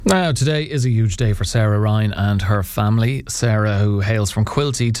Now, today is a huge day for Sarah Ryan and her family. Sarah, who hails from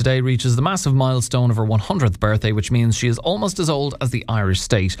Quilty, today reaches the massive milestone of her 100th birthday, which means she is almost as old as the Irish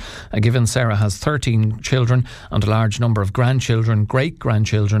state. Given Sarah has 13 children and a large number of grandchildren,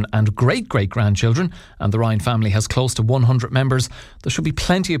 great-grandchildren and great-great-grandchildren, and the Ryan family has close to 100 members, there should be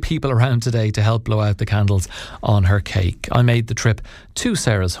plenty of people around today to help blow out the candles on her cake. I made the trip to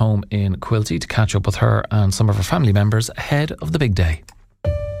Sarah's home in Quilty to catch up with her and some of her family members ahead of the big day.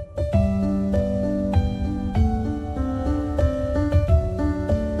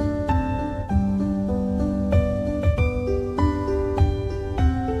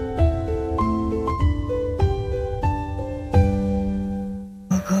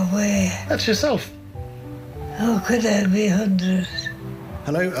 That's yourself. How could I be 100?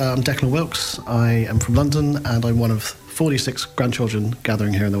 Hello, I'm Declan Wilkes. I am from London and I'm one of 46 grandchildren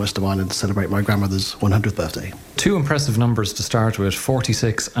gathering here in the west of Ireland to celebrate my grandmother's 100th birthday. Two impressive numbers to start with,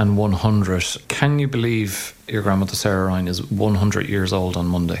 46 and 100. Can you believe your grandmother Sarah Ryan is 100 years old on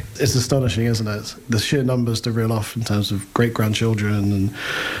Monday? It's astonishing, isn't it? The sheer numbers to reel off in terms of great-grandchildren and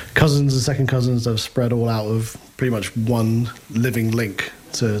cousins and second cousins that have spread all out of pretty much one living link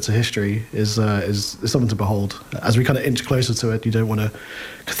to history is something to behold. As we kind of inch closer to it, you don't want to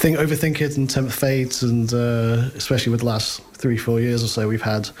overthink it and tempt fate, and especially with the last 3-4 years or so we've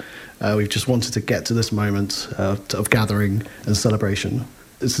just wanted to get to this moment of gathering and celebration.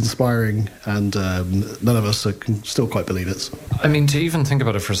 It's inspiring, and none of us can still quite believe it. I mean, to even think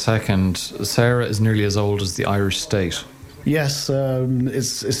about it for a second, Sarah is nearly as old as the Irish state. Yes,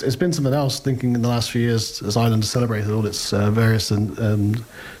 it's been something else, thinking in the last few years as Ireland has celebrated all its various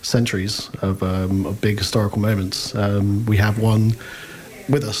centuries of big historical moments. We have one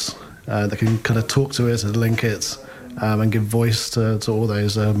with us that can kind of talk to it and link it and give voice to all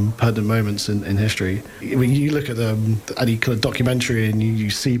those pertinent moments in history. When you look at any kind of documentary and you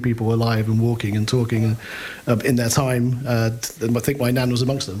see people alive and walking and talking in their time, I think my nan was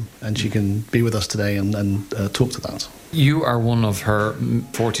amongst them, and she can be with us today and talk to that. You are one of her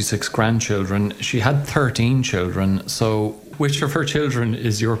 46 grandchildren. She had 13 children, so which of her children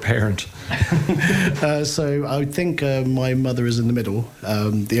is your parent? So I think my mother is in the middle.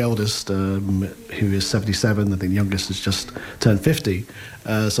 The eldest, who is 77, I think the youngest has just turned 50.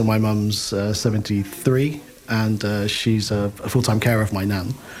 So my mum's 73, and she's a full-time carer of my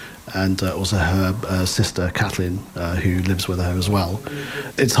nan. And also her sister, Kathleen, who lives with her as well.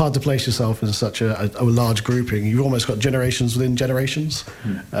 It's hard to place yourself in such a large grouping. You've almost got generations within generations.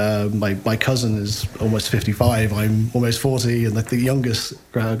 My cousin is almost 55, I'm almost 40, and the youngest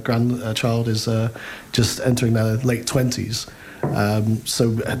grandchild is just entering their late 20s. So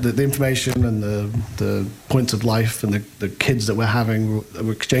the information and the points of life and the kids that we're having,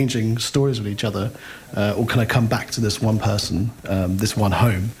 we're exchanging stories with each other, all kind of come back to this one person, this one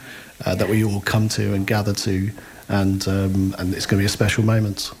home that we all come to and gather to, and it's going to be a special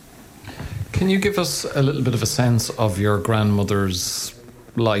moment. Can you give us a little bit of a sense of your grandmother's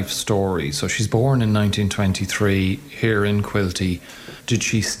life story? So she's born in 1923 here in Quilty. Did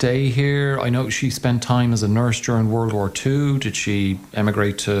she stay here? I know she spent time as a nurse during World War II. Did she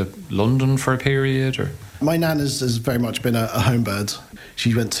emigrate to London for a period? Or? My nan has very much been a home bird.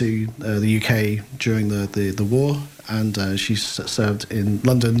 She went to the UK during the war, and she served in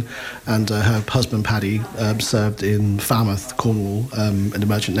London, and her husband Paddy served in Falmouth, Cornwall, in the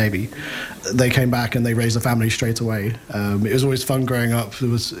Merchant Navy. They came back and they raised a family straight away. It was always fun growing up. It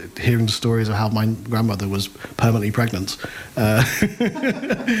was hearing the stories of how my grandmother was permanently pregnant. There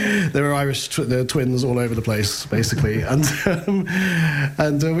were Irish twins all over the place, basically, and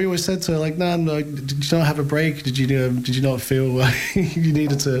we always said to her, like, Nan, did you not have a break? Did you not feel you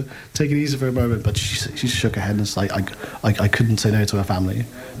needed to take it easy for a moment? But she shook her head and was like, I couldn't say no to her family.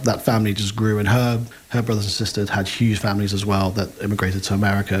 That family just grew, and her brothers and sisters had huge families as well that immigrated to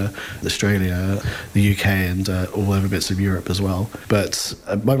America, Australia, the UK, and all over bits of Europe as well. But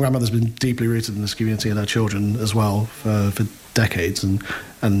my grandmother's been deeply rooted in this community and her children as well for decades, and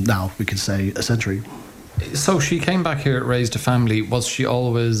now we could say a century. So she came back here, raised a family. Was she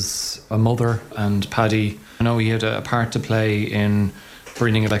always a mother? And Paddy, I know he had a part to play in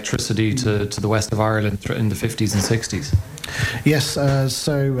bringing electricity to the west of Ireland in the 50s and 60s. Yes,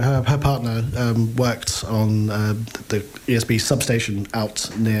 so her partner worked on the ESB substation out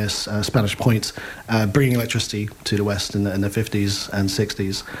near Spanish Point, bringing electricity to the west in the 50s and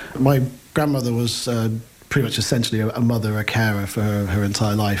 60s. My grandmother was pretty much essentially a mother, a carer for her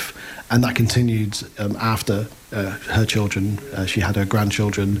entire life, and that continued after her children. She had her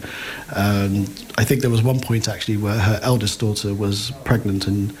grandchildren. I think there was one point actually where her eldest daughter was pregnant,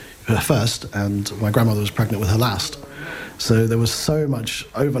 and her first, and my grandmother was pregnant with her last. So there was so much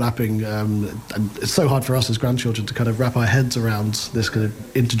overlapping, and it's so hard for us as grandchildren to kind of wrap our heads around this kind of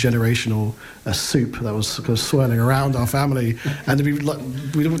intergenerational soup that was kind of swirling around our family. And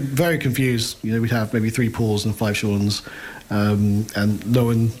we were very confused. We'd have maybe 3 Pauls and 5 Seans, and no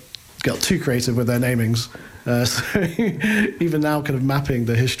one got too creative with their namings. So even now, kind of mapping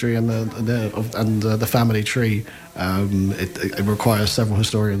the history and the family tree, it requires several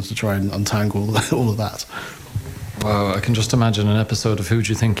historians to try and untangle all of that. Wow, I can just imagine an episode of Who Do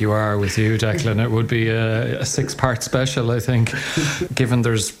You Think You Are with you, Declan. It would be a 6-part special, I think, given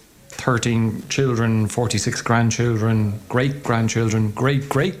there's 13 children, 46 grandchildren, great-grandchildren,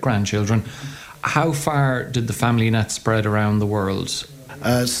 great-great-grandchildren. How far did the family net spread around the world?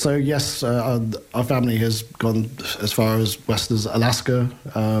 So yes, our family has gone as far as west as Alaska,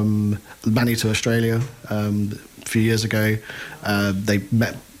 many to Australia. A few years ago, they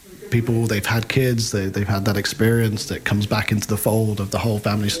met people, they've had kids, they've had that experience that comes back into the fold of the whole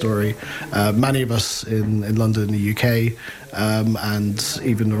family story. Many of us in London, the UK, and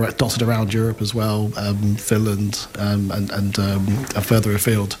even dotted around Europe as well, Finland, and further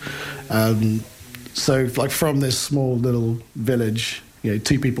afield. So like from this small little village,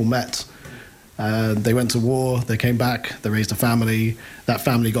 2 people met, they went to war, they came back, they raised a family, that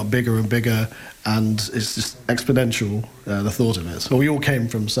family got bigger and bigger, and it's just exponential, the thought of it. Well, we all came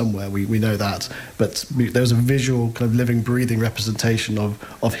from somewhere, we know that, but there's a visual kind of living, breathing representation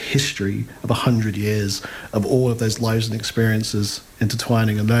of history, of 100 years, of all of those lives and experiences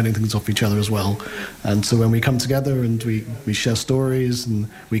intertwining and learning things off each other as well. And so when we come together and we share stories and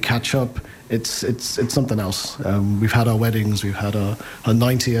we catch up, it's something else. We've had our weddings, we've had our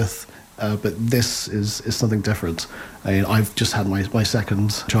 90th, but this is something different. I mean, I've just had my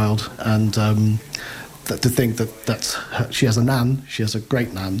second child, and to think that's she has a nan, she has a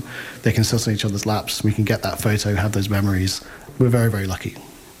great nan, they can sit on each other's laps, we can get that photo, have those memories. We're very, very lucky.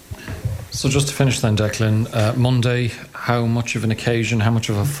 So just to finish then, Declan, Monday, how much of an occasion, how much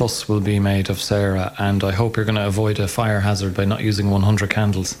of a fuss will be made of Sarah? And I hope you're going to avoid a fire hazard by not using 100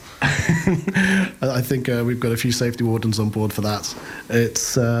 candles. I think we've got a few safety wardens on board for that.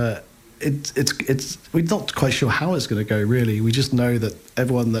 It's we're not quite sure how it's going to go, really. We just know that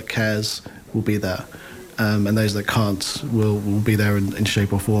everyone that cares will be there, and those that can't will be there in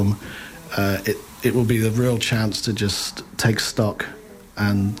shape or form. It will be the real chance to just take stock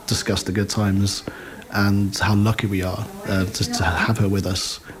and discuss the good times and how lucky we are to have her with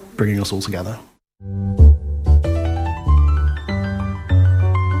us, bringing us all together.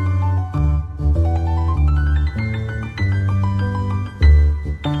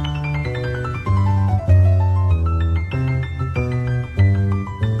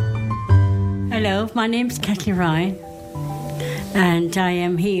 Hello, my name's Kathleen Ryan, and I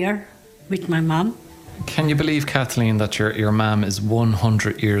am here with my mum. Can you believe, Kathleen, that your mum is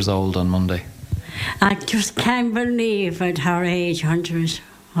 100 years old on Monday? I just can't believe at her age, 100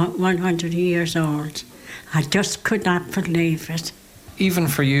 years old. I just could not believe it. Even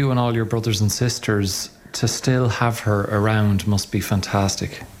for you and all your brothers and sisters, to still have her around must be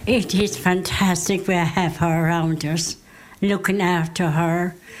fantastic. It is fantastic we have her around us, looking after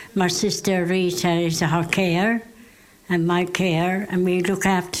her. My sister Rita is her care and my care, and we look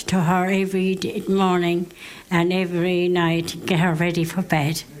after her every morning and every night to get her ready for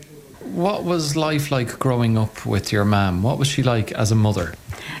bed. What was life like growing up with your mum? What was she like as a mother?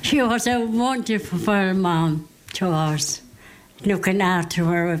 She was a wonderful mum to us, looking after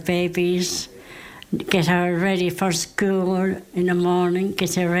her babies, get her ready for school in the morning,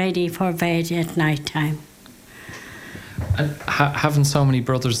 get her ready for bed at night time. And having so many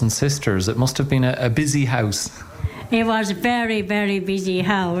brothers and sisters, it must have been a busy house. It was a very, very busy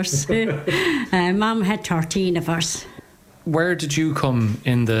house. Mum had 13 of us. Where did you come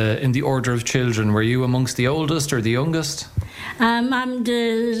in the order of children? Were you amongst the oldest or the youngest? I'm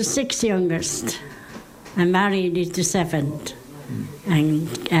the 6th youngest. I'm married is the 7th.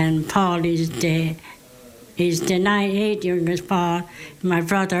 And Paul is the 8th youngest. Paul, my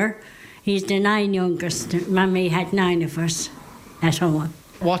brother, he's the 9th youngest. Mummy had 9 of us at home.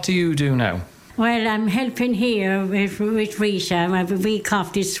 What do you do now? Well, I'm helping here with Rita. I have a week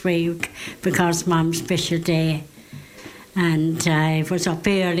off this week because Mum's special day. And I was up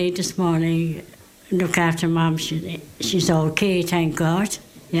early this morning, look after Mum. She's okay, thank God.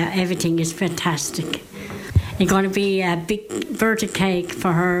 Yeah, everything is fantastic. It's going to be a big birthday cake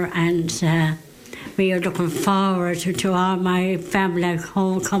for her, and we are looking forward to all my family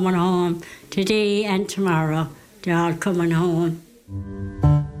coming home today and tomorrow. They're all coming home.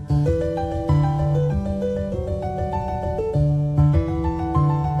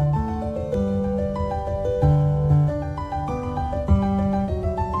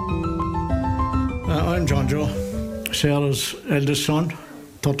 I'm John Joe, Sarah's eldest son.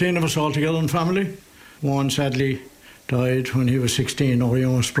 13 of us all together in family. One sadly died when he was 16, our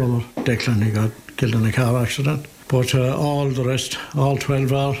youngest brother, Declan. He got killed in a car accident. But all the rest, all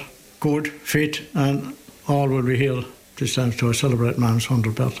 12 are good, fit, and all will be here this time to celebrate Mam's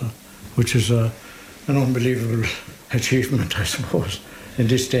 100th birthday, which is an unbelievable achievement, I suppose, in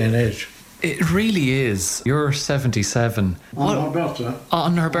this day and age. It really is. You're 77. On her birthday.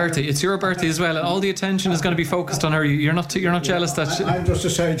 On her birthday. It's your birthday as well, and all the attention is going to be focused on her. You're not jealous that I'm just a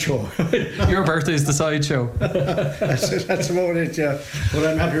sideshow. your birthday is the sideshow. That's about it, yeah. But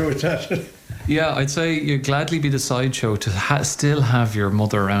I'm happy with that. Yeah, I'd say you'd gladly be the sideshow to still have your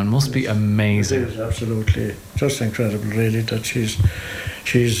mother around. Must be amazing. It is, absolutely. Just incredible, really, that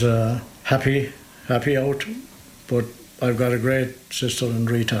she's happy out. But I've got a great sister in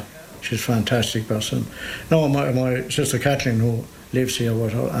Rita. She's a fantastic person. No, my sister Kathleen, who lives here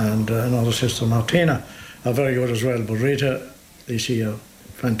with her, and another sister, Martina, are very good as well. But Rita, they see her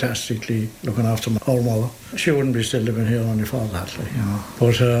fantastically looking after our mother. She wouldn't be still living here only for that, like, you know.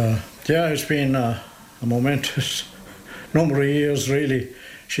 But yeah, it's been a momentous number of years, really.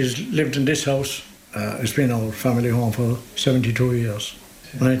 She's lived in this house. It's been our family home for 72 years.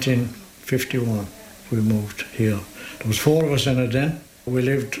 1951, we moved here. There was 4 of us in it then. We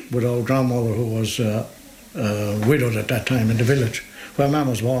lived with our grandmother, who was widowed at that time in the village, where Mum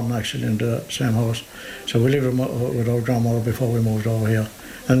was born, actually, in the same house. So we lived with our grandmother before we moved over here.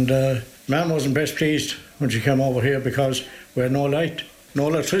 And Mum wasn't best pleased when she came over here because we had no light, no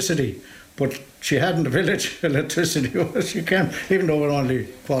electricity. But she had in the village electricity when she came, even though we're only a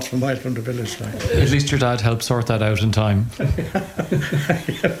quarter of a mile from the village. Like. At least your dad helped sort that out in time.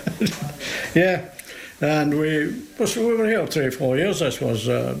 Yeah. And we were here 3 or 4 years, I suppose,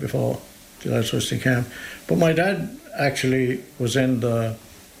 before the electricity came. But my dad actually was in the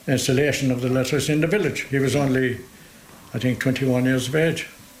installation of the electricity in the village. He was only, I think, 21 years of age.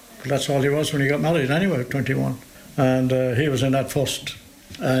 But that's all he was when he got married anyway, 21. And he was in that first.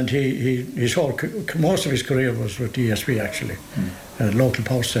 And his whole, most of his career was with ESB, actually, a local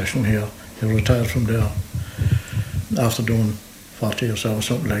power station here. He retired from there after doing 40 or so,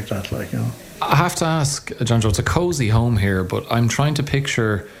 something like that, like, you know. I have to ask, John Joe, it's a cosy home here, but I'm trying to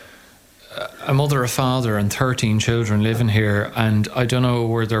picture a mother, a father and 13 children living here, and I don't know,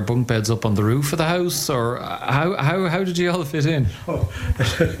 were there bunk beds up on the roof of the house, or how did you all fit in? Oh,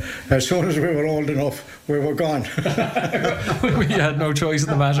 as soon as we were old enough, we were gone. We had no choice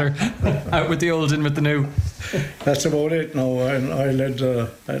in the matter. Out with the old, in with the new. That's about it. No, I led.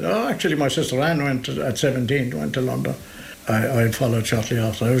 Actually, my sister Anne went at 17. Went to London. I followed shortly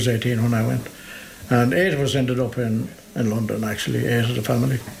after. I was 18 when I went, and 8 of us ended up in London. Actually, 8 of the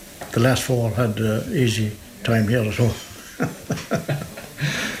family. The last 4 had easy time here at home.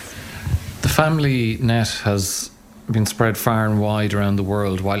 The family net has been spread far and wide around the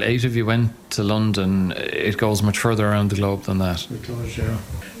world. While 8 of you went to London, it goes much further around the globe than that. It does, yeah.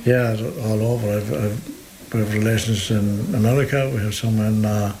 Yeah, all over. We have relations in America. We have some in.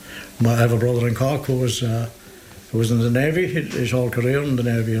 I have a brother in Cork who was in the Navy. His whole career in the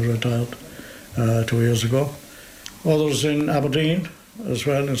Navy. He retired 2 years ago. Others in Aberdeen as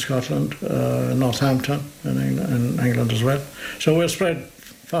well, in Scotland, Northampton in England as well. So we're spread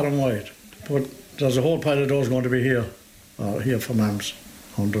far and wide. But there's a whole pile of those going to be here for Mam's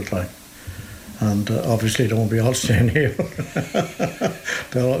 100, like. And obviously they won't be all staying here.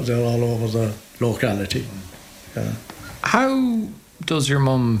 They're all over the locality. Yeah. How does your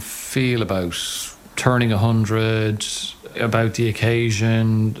mum feel about turning 100, about the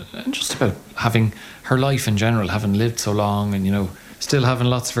occasion, and just about having her life in general, having lived so long, and, you know, still having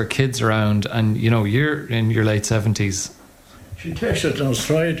lots of her kids around, and, you know, you're in your late 70s. She takes it in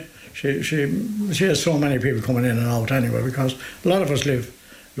stride. She has so many people coming in and out anyway, because a lot of us live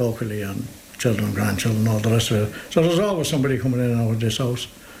locally, and children, grandchildren, all the rest of it. So there's always somebody coming in and out of this house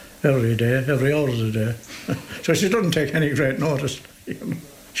every day, every hour of the day. So she doesn't take any great notice. You know.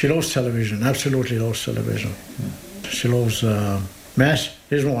 She loves television, absolutely loves television. She loves Mass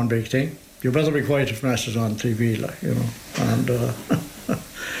is one big thing. You better be quiet if Mass is on TV, like, you know.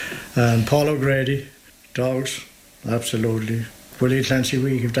 And Paul O'Grady, dogs, absolutely. Willie Clancy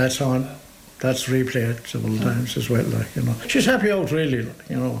Week, if that's on, that's replayed several times as well, like, you know. She's happy out, really, like,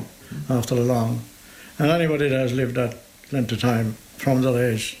 you know, after a long. And anybody that has lived that length of time from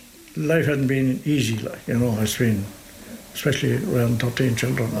their age, life hadn't been easy, like, you know. It's been, especially around 13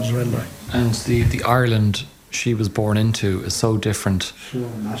 children as well, like. And the Ireland she was born into is so different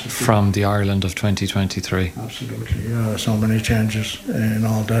from the Ireland of 2023. Absolutely, yeah. So many changes in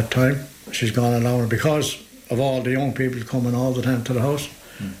all that time. She's gone along because of all the young people coming all the time to the house.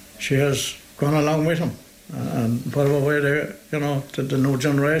 She has gone along with him. And whatever way they, the new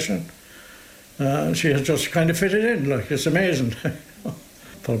generation, she has just kind of fitted in. Like, it's amazing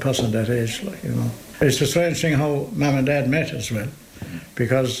for a person that age. Like, it's a strange thing how Mum and Dad met as well,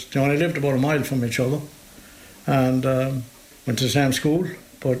 because they only lived about a mile from each other, and went to the same school.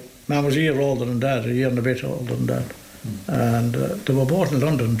 But Mum was a year older than Dad, a year and a bit older than Dad, and they were both in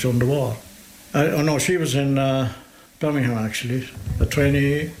London during the war. No, she was in Birmingham actually, a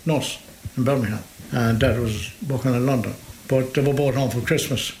trainee nurse in Birmingham, and Dad was working in London. But they were both home for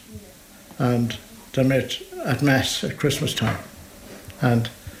Christmas, and they met at Mass at Christmas time. And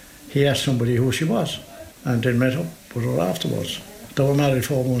he asked somebody who she was, and they met up with her afterwards. They were married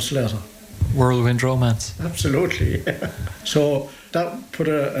 4 months later. Whirlwind romance. Absolutely. So that put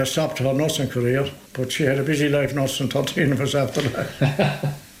a stop to her nursing career, but she had a busy life nursing 13 of us after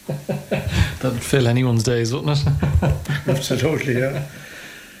that. That'd fill anyone's days, wouldn't it? Absolutely, yeah.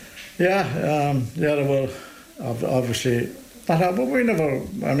 They were obviously not hard, but we never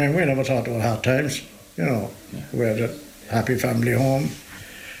thought they were hard times, We had a happy family home,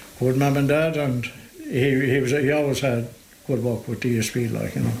 good Mum and Dad, and he always had good work with DSP,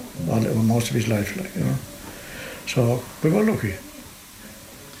 most of his life, So we were lucky.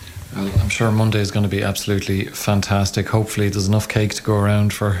 Well, I'm sure Monday is going to be absolutely fantastic. Hopefully there's enough cake to go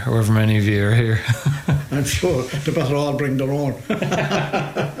around for however many of you are here. I'm sure they better all bring their own.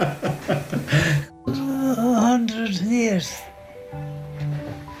 100 years.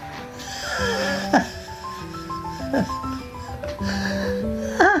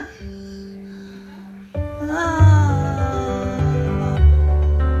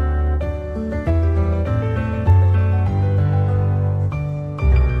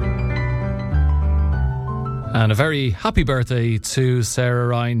 And a very happy birthday to Sarah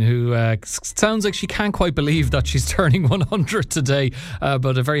Ryan, who sounds like she can't quite believe that she's turning 100 today.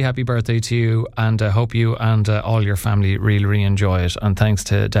 But a very happy birthday to you, and I hope you and all your family really, really enjoy it. And thanks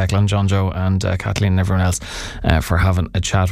to Declan, John Joe and Kathleen and everyone else for having a chat.